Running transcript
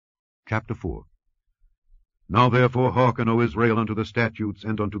Chapter 4. Now therefore hearken, O Israel, unto the statutes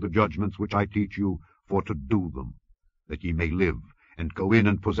and unto the judgments which I teach you, for to do them, that ye may live, and go in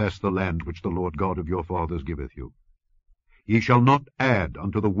and possess the land which the Lord God of your fathers giveth you. Ye shall not add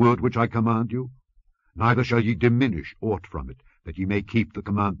unto the word which I command you, neither shall ye diminish aught from it, that ye may keep the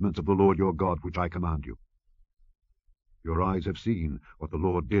commandments of the Lord your God which I command you. Your eyes have seen what the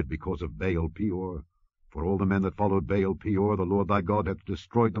Lord did because of Baal Peor. For all the men that followed Baal Peor, the Lord thy God hath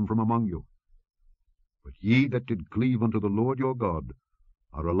destroyed them from among you. But ye that did cleave unto the Lord your God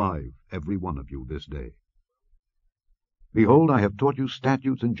are alive, every one of you, this day. Behold, I have taught you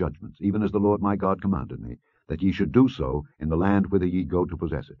statutes and judgments, even as the Lord my God commanded me, that ye should do so in the land whither ye go to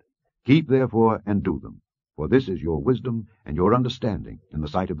possess it. Keep therefore and do them, for this is your wisdom and your understanding in the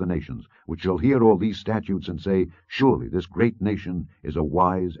sight of the nations, which shall hear all these statutes, and say, Surely this great nation is a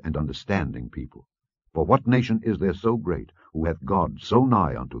wise and understanding people. For what nation is there so great, who hath God so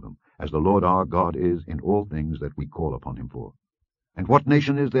nigh unto them, as the Lord our God is in all things that we call upon him for? And what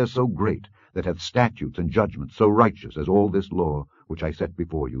nation is there so great, that hath statutes and judgments so righteous as all this law which I set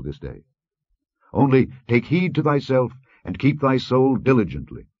before you this day? Only take heed to thyself, and keep thy soul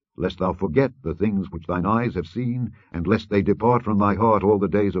diligently, lest thou forget the things which thine eyes have seen, and lest they depart from thy heart all the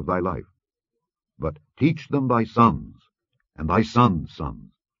days of thy life. But teach them thy sons, and thy sons' sons,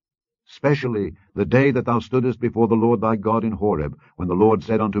 especially the day that thou stoodest before the Lord thy God in Horeb, when the Lord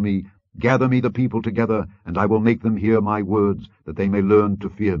said unto me, Gather me the people together, and I will make them hear my words, that they may learn to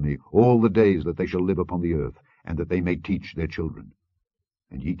fear me all the days that they shall live upon the earth, and that they may teach their children.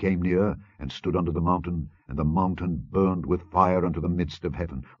 And ye came near, and stood under the mountain, and the mountain burned with fire unto the midst of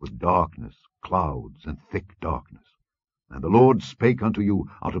heaven, with darkness, clouds, and thick darkness. And the Lord spake unto you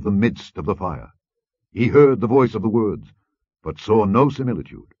out of the midst of the fire. Ye heard the voice of the words, but saw no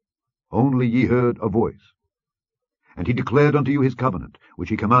similitude, only ye heard a voice. And he declared unto you his covenant, which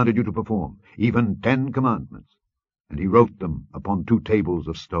he commanded you to perform, even 10 commandments, and he wrote them upon 2 tables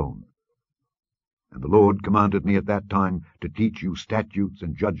of stone. And the Lord commanded me at that time to teach you statutes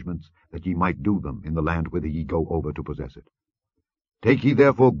and judgments, that ye might do them in the land whither ye go over to possess it. Take ye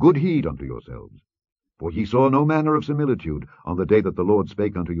therefore good heed unto yourselves, for ye saw no manner of similitude on the day that the Lord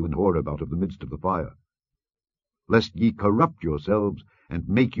spake unto you in Horeb out of the midst of the fire, lest ye corrupt yourselves, and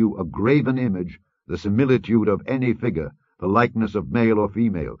make you a graven image, the similitude of any figure, the likeness of male or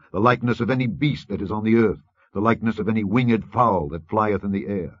female, the likeness of any beast that is on the earth, the likeness of any winged fowl that flieth in the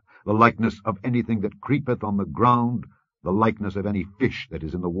air, the likeness of anything that creepeth on the ground, the likeness of any fish that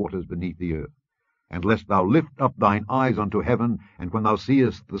is in the waters beneath the earth. And lest thou lift up thine eyes unto heaven, and when thou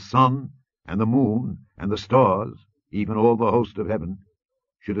seest the sun, and the moon, and the stars, even all the host of heaven,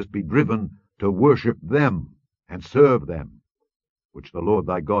 shouldest be driven to worship them, and serve them, which the Lord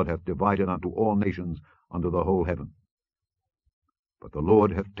thy God hath divided unto all nations under the whole heaven. But the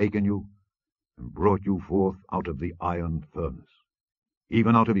Lord hath taken you, and brought you forth out of the iron furnace,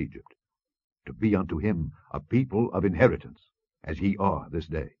 even out of Egypt, to be unto him a people of inheritance, as ye are this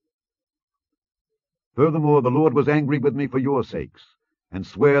day. Furthermore, the Lord was angry with me for your sakes, and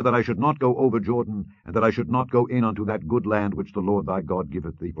sware that I should not go over Jordan, and that I should not go in unto that good land which the Lord thy God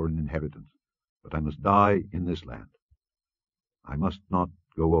giveth thee for an inheritance, but I must die in this land. I must not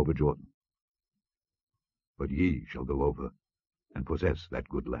go over Jordan. But ye shall go over, and possess that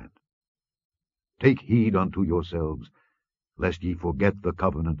good land. Take heed unto yourselves, lest ye forget the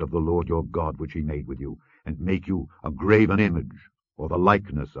covenant of the Lord your God which he made with you, and make you a graven image, or the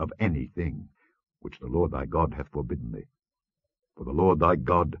likeness of anything, which the Lord thy God hath forbidden thee. For the Lord thy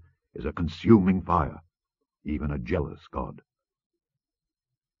God is a consuming fire, even a jealous God.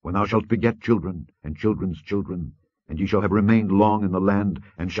 When thou shalt beget children, and children's children, and ye shall have remained long in the land,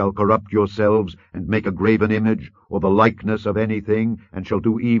 and shall corrupt yourselves, and make a graven image, or the likeness of anything, and shall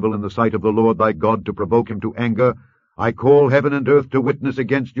do evil in the sight of the Lord thy God, to provoke him to anger, I call heaven and earth to witness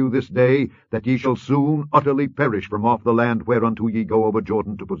against you this day, that ye shall soon utterly perish from off the land whereunto ye go over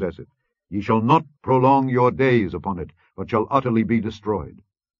Jordan to possess it. Ye shall not prolong your days upon it, but shall utterly be destroyed.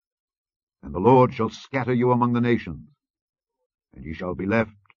 And the Lord shall scatter you among the nations, and ye shall be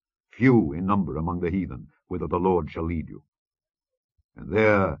left few in number among the heathen, whither the Lord shall lead you. And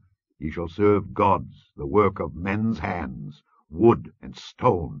there ye shall serve gods, the work of men's hands, wood and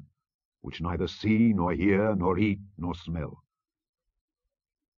stone, which neither see, nor hear, nor eat, nor smell.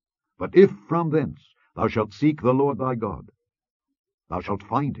 But if from thence thou shalt seek the Lord thy God, thou shalt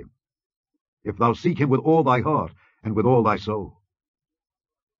find him, if thou seek him with all thy heart and with all thy soul.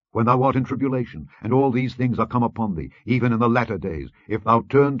 When thou art in tribulation, and all these things are come upon thee, even in the latter days, if thou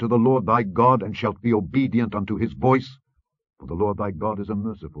turn to the Lord thy God, and shalt be obedient unto his voice, for the Lord thy God is a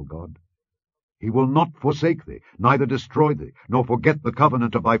merciful God. He will not forsake thee, neither destroy thee, nor forget the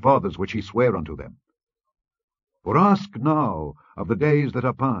covenant of thy fathers which he sware unto them. For ask now of the days that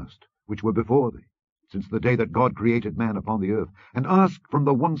are past, which were before thee, since the day that God created man upon the earth, and ask from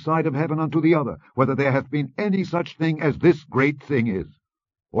the one side of heaven unto the other, whether there hath been any such thing as this great thing is,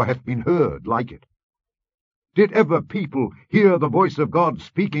 or hath been heard like it. Did ever people hear the voice of God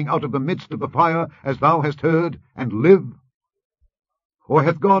speaking out of the midst of the fire, as thou hast heard, and live? Or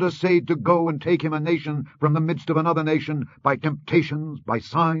hath God essayed to go and take him a nation from the midst of another nation, by temptations, by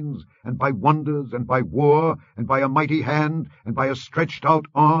signs, and by wonders, and by war, and by a mighty hand, and by a stretched out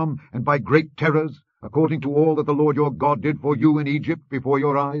arm, and by great terrors, according to all that the Lord your God did for you in Egypt before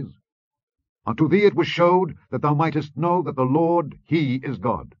your eyes? Unto thee it was showed, that thou mightest know that the Lord, he is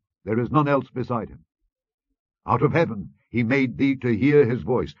God. There is none else beside him. Out of heaven he made thee to hear his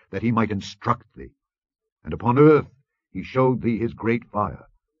voice, that he might instruct thee. And upon earth he showed thee his great fire,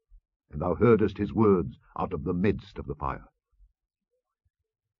 and thou heardest his words out of the midst of the fire.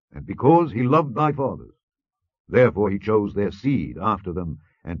 And because he loved thy fathers, therefore he chose their seed after them,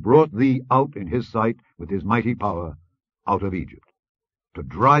 and brought thee out in his sight with his mighty power out of Egypt, to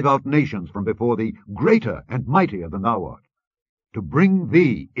drive out nations from before thee, greater and mightier than thou art, to bring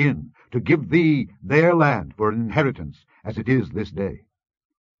thee in, to give thee their land for an inheritance, as it is this day.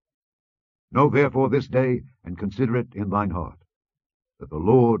 Know therefore this day, and consider it in thine heart, that the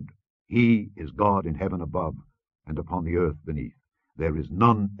Lord, he is God in heaven above, and upon the earth beneath. There is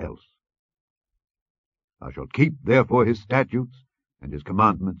none else. Thou shalt keep therefore his statutes and his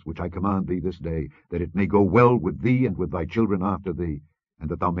commandments, which I command thee this day, that it may go well with thee and with thy children after thee, and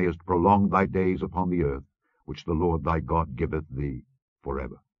that thou mayest prolong thy days upon the earth, which the Lord thy God giveth thee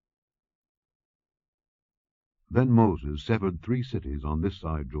forever. Then Moses severed 3 cities on this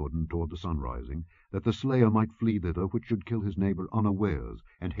side Jordan toward the sunrising, that the slayer might flee thither which should kill his neighbor unawares,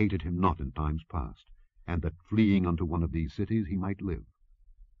 and hated him not in times past, and that fleeing unto one of these cities he might live,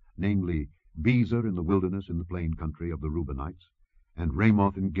 namely Bezer in the wilderness in the plain country of the Reubenites, and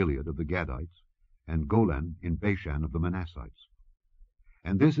Ramoth in Gilead of the Gadites, and Golan in Bashan of the Manassites.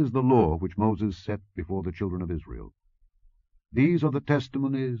 And this is the law which Moses set before the children of Israel. These are the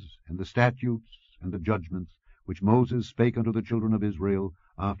testimonies, and the statutes, and the judgments, which Moses spake unto the children of Israel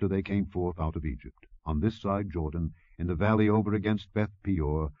after they came forth out of Egypt, on this side Jordan, in the valley over against Beth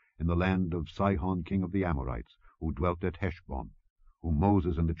Peor, in the land of Sihon king of the Amorites, who dwelt at Heshbon, whom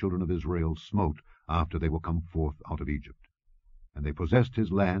Moses and the children of Israel smote after they were come forth out of Egypt. And they possessed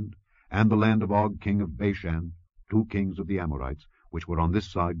his land, and the land of Og king of Bashan, 2 kings of the Amorites, which were on this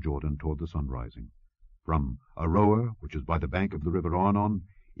side Jordan toward the sunrising, from Aroer, which is by the bank of the river Arnon,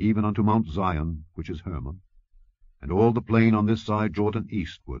 even unto Mount Zion, which is Hermon, and all the plain on this side Jordan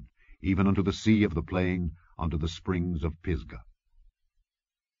eastward, even unto the sea of the plain, unto the springs of Pisgah.